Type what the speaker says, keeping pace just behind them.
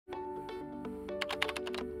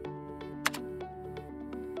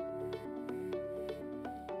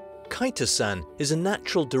Chitosan is a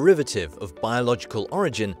natural derivative of biological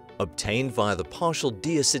origin obtained via the partial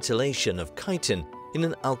deacetylation of chitin in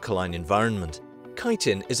an alkaline environment.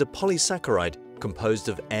 Chitin is a polysaccharide composed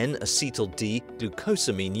of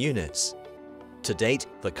N-acetyl-D-glucosamine units. To date,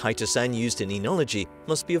 the chitosan used in enology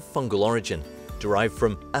must be of fungal origin, derived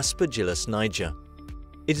from Aspergillus niger.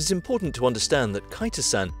 It is important to understand that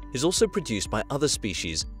chitosan is also produced by other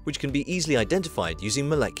species which can be easily identified using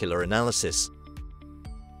molecular analysis.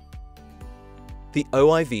 The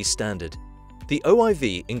OIV standard. The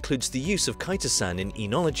OIV includes the use of chitosan in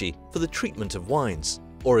enology for the treatment of wines,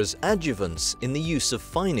 or as adjuvants in the use of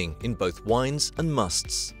fining in both wines and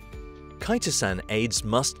musts. Chitosan aids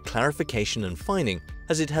must clarification and fining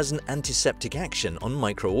as it has an antiseptic action on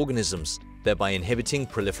microorganisms, thereby inhibiting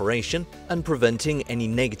proliferation and preventing any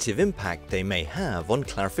negative impact they may have on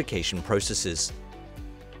clarification processes.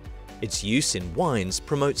 Its use in wines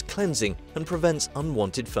promotes cleansing and prevents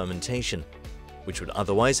unwanted fermentation, which would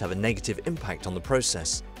otherwise have a negative impact on the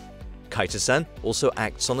process. Chitosan also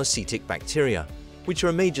acts on acetic bacteria, which are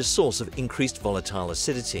a major source of increased volatile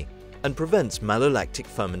acidity, and prevents malolactic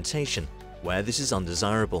fermentation, where this is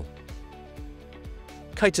undesirable.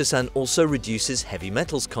 Chitosan also reduces heavy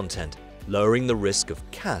metals content, lowering the risk of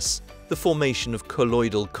CAS, the formation of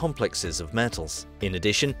colloidal complexes of metals. In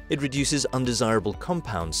addition, it reduces undesirable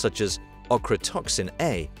compounds such as ochratoxin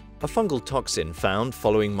A, a fungal toxin found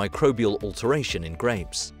following microbial alteration in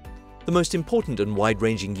grapes. The most important and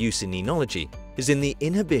wide-ranging use in enology is in the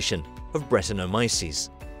inhibition of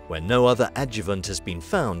BRETTANOMYCES, where no other adjuvant has been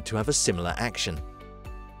found to have a similar action.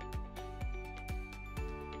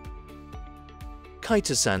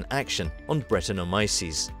 Chitosan action on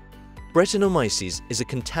BRETTANOMYCES. BRETTANOMYCES is a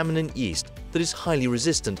contaminant yeast that is highly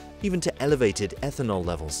resistant even to elevated ethanol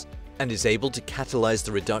levels and is able to catalyze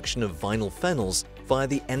the reduction of vinyl phenols via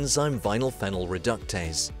the enzyme vinyl phenyl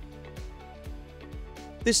reductase.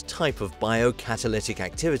 This type of biocatalytic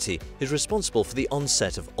activity is responsible for the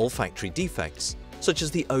onset of olfactory defects, such as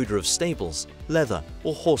the odor of stables, leather,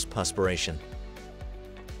 or horse perspiration.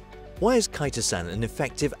 Why is chitosan an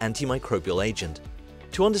effective antimicrobial agent?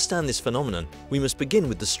 To understand this phenomenon, we must begin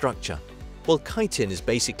with the structure. While chitin is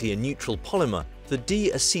basically a neutral polymer, the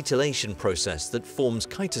deacetylation process that forms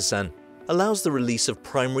chitosan allows the release of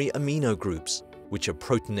primary amino groups, which are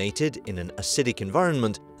protonated in an acidic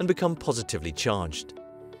environment and become positively charged.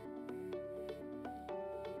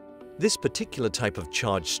 This particular type of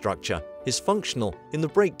charge structure is functional in the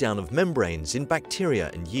breakdown of membranes in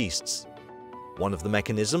bacteria and yeasts. One of the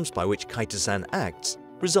mechanisms by which chitosan acts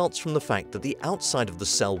results from the fact that the outside of the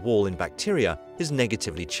cell wall in bacteria is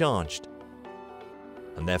negatively charged,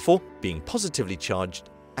 and therefore, being positively charged,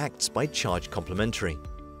 acts by charge complementary.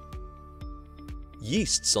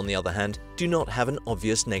 Yeasts, on the other hand, do not have an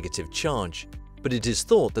obvious negative charge, but it is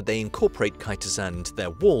thought that they incorporate chitosan into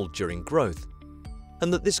their wall during growth,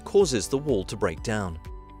 and that this causes the wall to break down.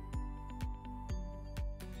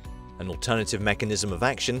 An alternative mechanism of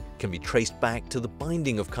action can be traced back to the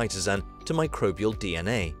binding of chitosan to microbial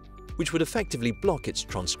DNA, which would effectively block its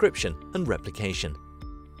transcription and replication.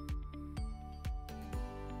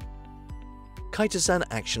 Chitosan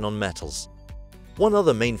action on metals. One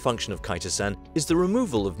other main function of chitosan is the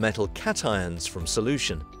removal of metal cations from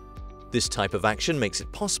solution. This type of action makes it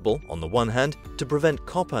possible, on the one hand, to prevent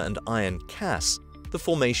copper and iron CAS, the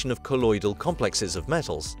formation of colloidal complexes of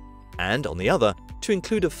metals, and on the other, to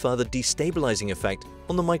include a further destabilizing effect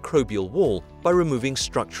on the microbial wall by removing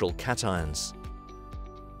structural cations.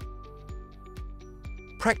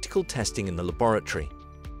 Practical testing in the laboratory.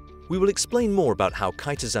 We will explain more about how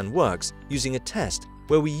chitosan works using a test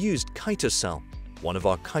where we used CHITOSAN, one of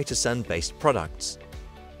our chitosan-based products.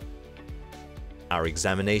 Our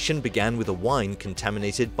examination began with a wine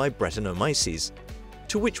contaminated by BRETTANOMYCES,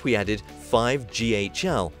 to which we added 5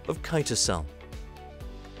 GHL of CHITOSAN.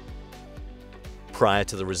 Prior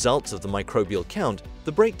to the results of the microbial count,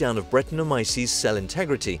 the breakdown of BRETTANOMYCES cell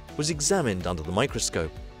integrity was examined under the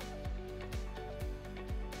microscope.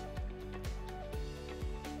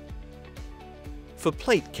 For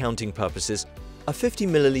plate counting purposes, a 50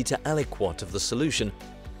 ml aliquot of the solution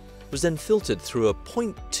was then filtered through a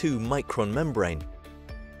 0.2 micron membrane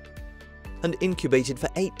and incubated for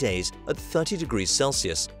 8 days at 30 degrees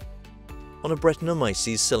Celsius on a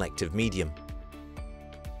BRETTANOMYCES selective medium.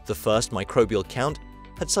 The first microbial count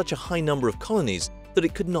had such a high number of colonies that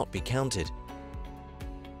it could not be counted.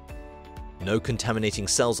 No contaminating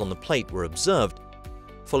cells on the plate were observed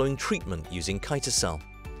following treatment using CHITOSAN.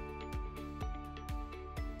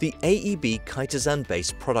 The AEB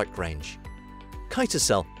chitosan-based product range.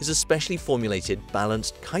 CHITOSAN is a specially formulated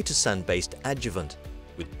balanced chitosan-based adjuvant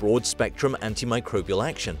with broad-spectrum antimicrobial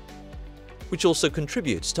action, which also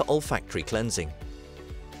contributes to olfactory cleansing.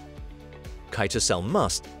 Chitosal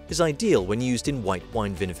must is ideal when used in white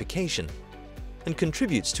wine vinification and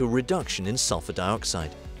contributes to a reduction in sulfur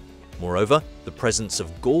dioxide. Moreover, the presence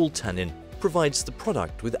of gall tannin provides the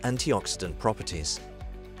product with antioxidant properties.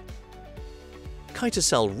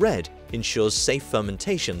 Chitosal red ensures safe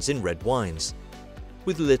fermentations in red wines,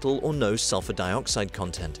 with little or no sulfur dioxide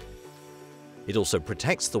content. It also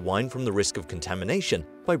protects the wine from the risk of contamination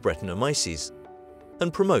by BRETTANOMYCES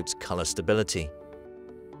and promotes color stability.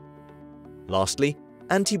 Lastly,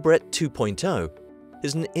 Anti-Brett 2.0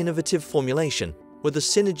 is an innovative formulation where the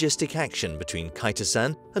synergistic action between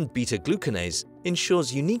chitosan and beta-glucanase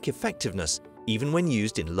ensures unique effectiveness even when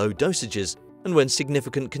used in low dosages and when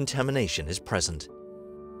significant contamination is present.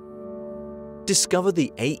 Discover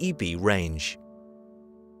the AEB range.